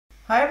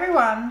Hi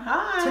everyone.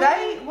 Hi.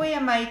 Today we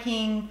are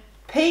making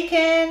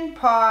pecan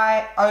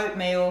pie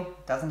oatmeal.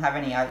 Doesn't have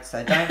any oats,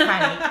 so don't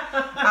panic.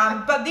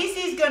 But this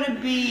is going to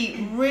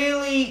be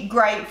really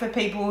great for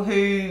people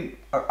who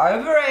are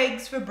over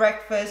eggs for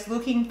breakfast,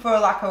 looking for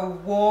like a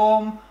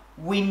warm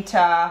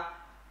winter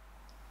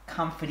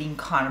comforting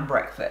kind of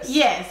breakfast.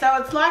 Yeah,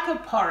 so it's like a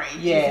porridge,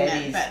 yeah, isn't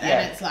it? It is, But yeah.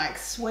 and it's like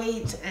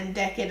sweet and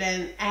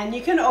decadent, and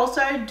you can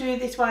also do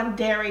this one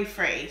dairy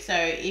free. So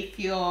if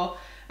you're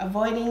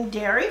avoiding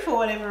dairy for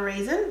whatever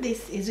reason,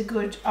 this is a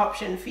good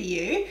option for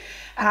you.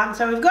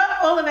 So we've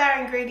got all of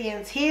our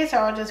ingredients here, so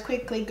I'll just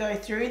quickly go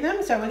through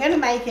them. So we're going to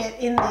make it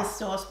in this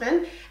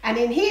saucepan, and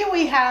in here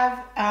we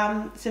have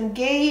some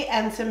ghee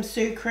and some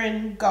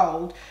sucrin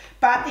gold.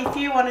 But if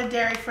you want a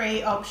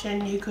dairy-free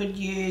option, you could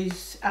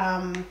use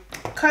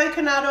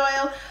coconut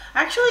oil.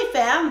 I actually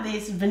found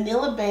this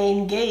vanilla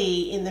bean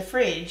ghee in the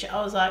fridge.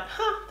 I was like,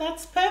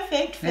 that's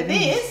perfect for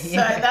this.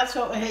 Yeah. So that's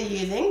what we're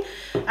using.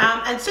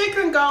 And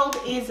sucrin gold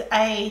is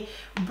a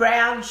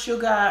brown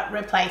sugar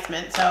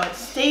replacement. So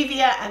it's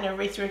stevia and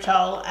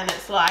erythritol, and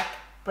it's like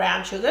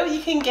brown sugar.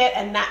 You can get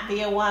a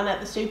Natvia one at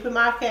the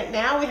supermarket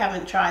now. We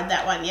haven't tried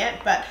that one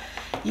yet, but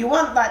you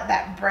want like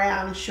that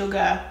brown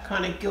sugar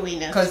kind of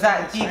gooiness. Because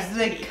that gives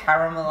the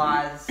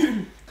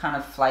caramelized kind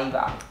of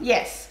flavour.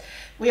 Yes.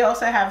 We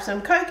also have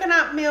some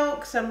coconut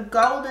milk, some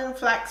golden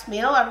flax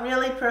meal. I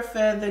really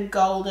prefer the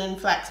golden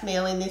flax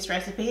meal in this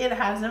recipe. It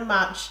has a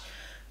much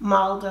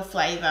milder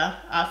flavour,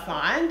 I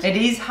find. It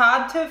is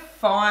hard to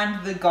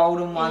find the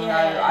golden one though.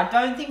 I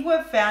don't think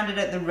we've found it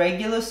at the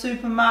regular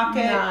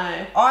supermarket.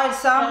 No.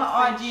 Some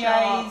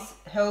IGAs,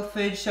 health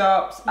food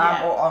shops, or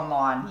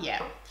online.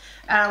 Yeah.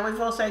 We've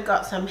also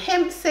got some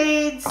hemp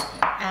seeds,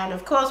 and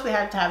of course we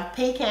have to have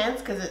pecans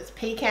because it's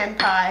pecan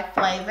pie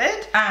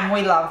flavoured. And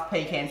we love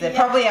pecans. They're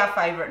probably our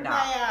favourite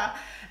nut. They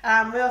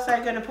are. We're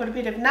also going to put a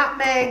bit of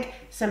nutmeg,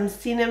 some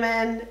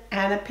cinnamon,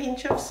 and a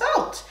pinch of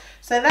salt.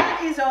 So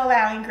that is all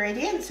our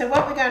ingredients. So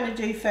what we're going to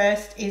do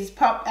first is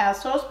pop our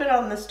saucepan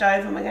on the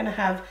stove, and we're going to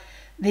have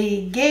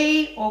the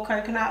ghee or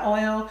coconut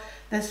oil,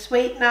 the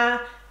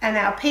sweetener, and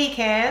our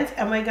pecans,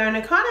 and we're going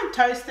to kind of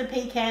toast the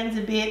pecans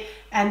a bit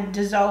and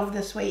dissolve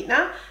the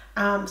sweetener.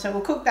 So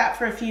we'll cook that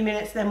for a few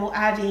minutes, then we'll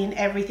add in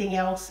everything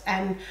else,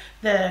 and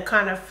the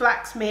kind of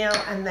flax meal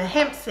and the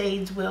hemp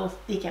seeds will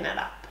thicken it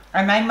up.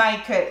 And they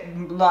make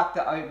it like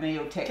the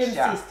oatmeal texture.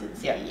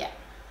 Consistency, yeah.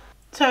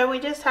 So we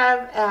just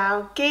have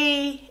our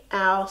ghee,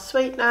 our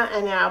sweetener,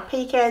 and our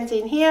pecans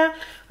in here.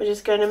 We're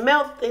just going to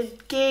melt the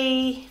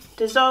ghee,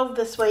 dissolve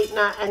the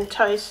sweetener, and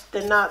toast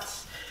the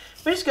nuts.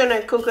 We're just going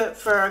to cook it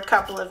for a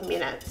couple of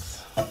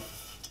minutes. It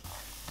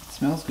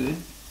smells good.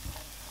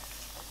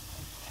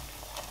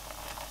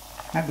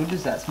 How good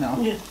does that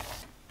smell? Yeah.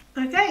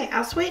 Okay,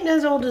 our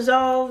sweetener's all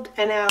dissolved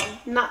and our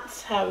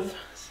nuts have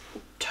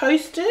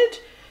toasted.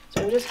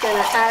 So I'm just going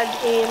to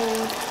add in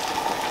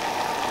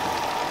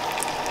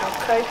our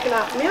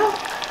coconut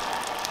milk.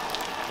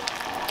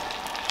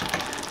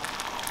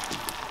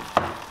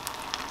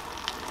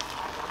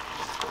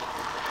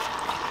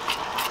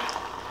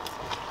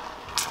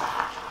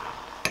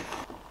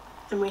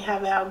 And we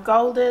have our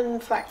golden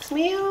flax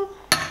meal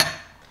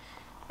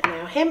and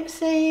our hemp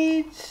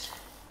seeds,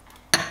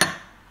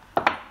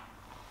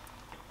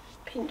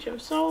 pinch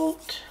of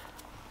salt,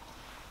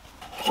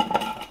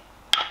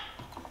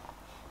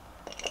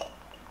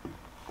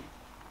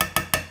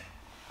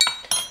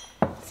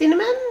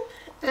 cinnamon,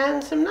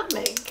 and some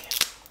nutmeg.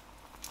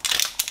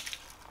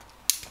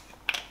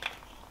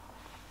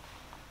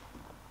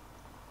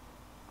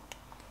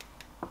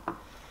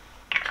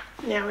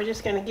 Now we're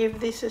just going to give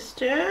this a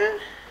stir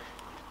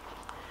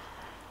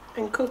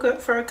and cook it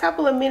for a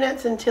couple of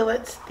minutes until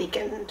it's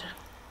thickened.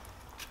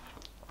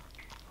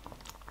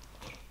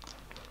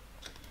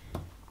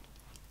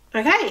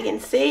 Okay, you can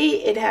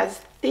see it has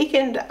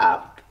thickened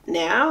up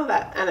now,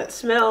 and it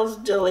smells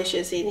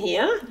delicious in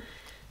here.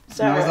 So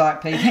smells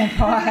like pecan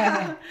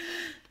pie.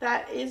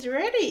 that is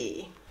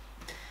ready.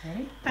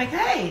 Ready?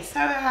 Okay, so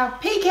our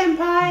pecan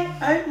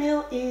pie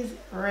oatmeal is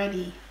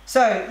ready.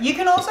 So you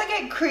can also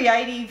get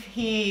creative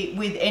here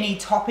with any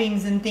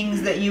toppings and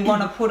things that you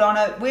want to put on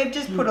it. We've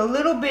just put a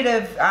little bit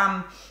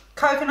of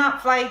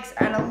coconut flakes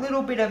and a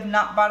little bit of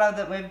nut butter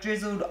that we've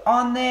drizzled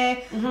on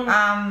there.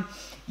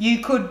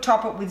 You could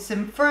top it with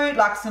some fruit,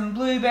 like some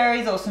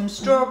blueberries or some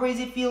strawberries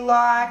if you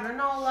like.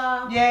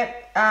 Granola.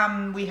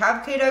 Yeah, we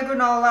have keto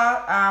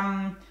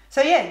granola.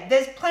 So yeah,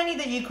 there's plenty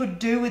that you could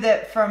do with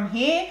it from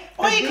here.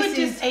 Or you could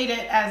just eat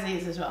it as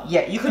is as well.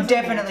 Yeah, you could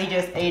definitely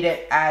just eat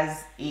it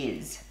as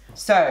is.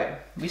 So,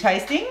 we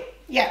tasting?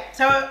 Yeah,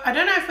 so I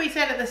don't know if we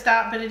said at the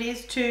start, but it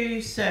is 2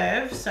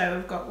 serves. So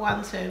we've got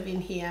 1 serve in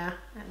here,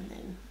 and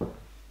then,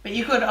 but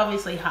you could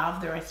obviously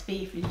halve the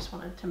recipe if you just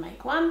wanted to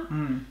make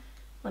 1.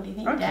 What do you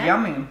think, Dan? That's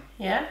yummy.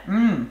 Yeah?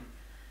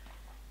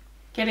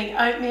 Getting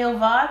oatmeal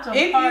vibes on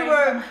If porridge. you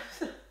were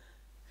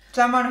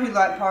someone who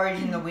liked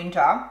porridge in the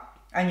winter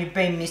and you've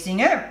been missing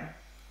it,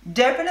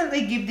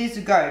 definitely give this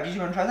a go. Did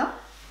you want to try that?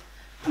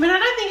 I mean, I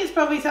don't think it's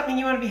probably something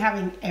you want to be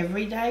having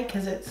every day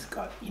because it's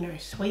got, you know,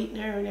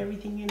 sweetener and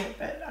everything in it,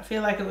 but I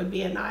feel like it would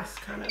be a nice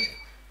kind of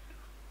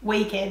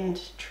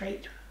weekend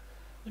treat.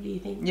 What do you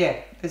think? Yeah,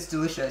 it's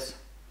delicious.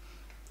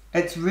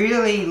 It's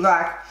really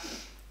like,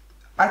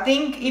 I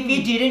think if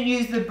you didn't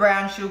use the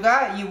brown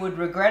sugar, you would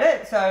regret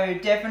it. So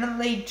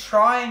definitely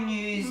try and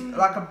use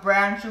like a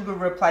brown sugar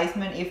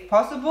replacement if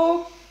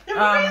possible. It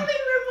really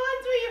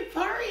reminds me of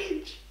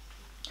porridge.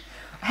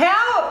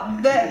 How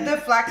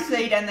the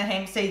flaxseed and the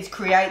hemp seeds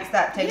creates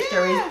that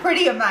texture is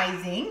pretty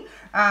amazing,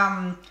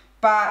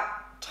 but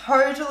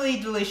totally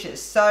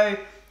delicious. So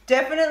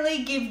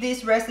definitely give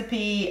this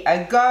recipe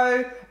a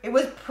go. It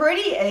was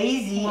pretty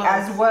easy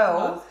as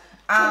well.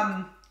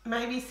 Took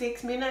maybe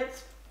 6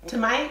 minutes to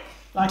make.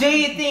 Like, do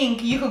you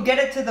think you could get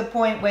it to the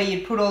point where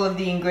you'd put all of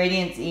the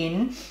ingredients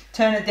in,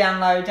 turn it down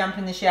low, jump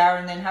in the shower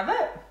and then have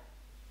it?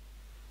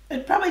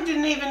 It probably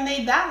didn't even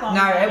need that long.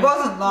 No, it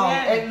wasn't long.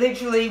 Yeah. It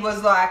literally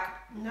was like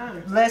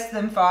less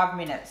than 5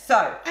 minutes.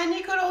 So, and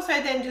you could also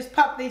then just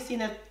pop this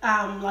in a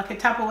like a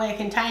Tupperware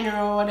container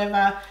or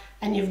whatever,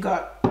 and you've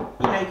got,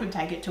 you know, you could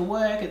take it to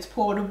work. It's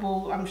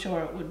portable. I'm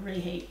sure it would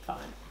reheat fine.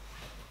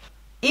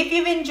 If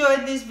you've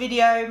enjoyed this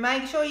video,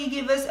 make sure you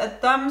give us a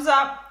thumbs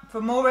up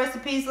for more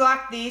recipes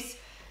like this.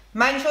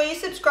 Make sure you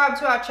subscribe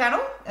to our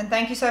channel, and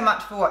thank you so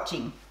much for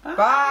watching.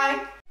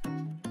 Bye.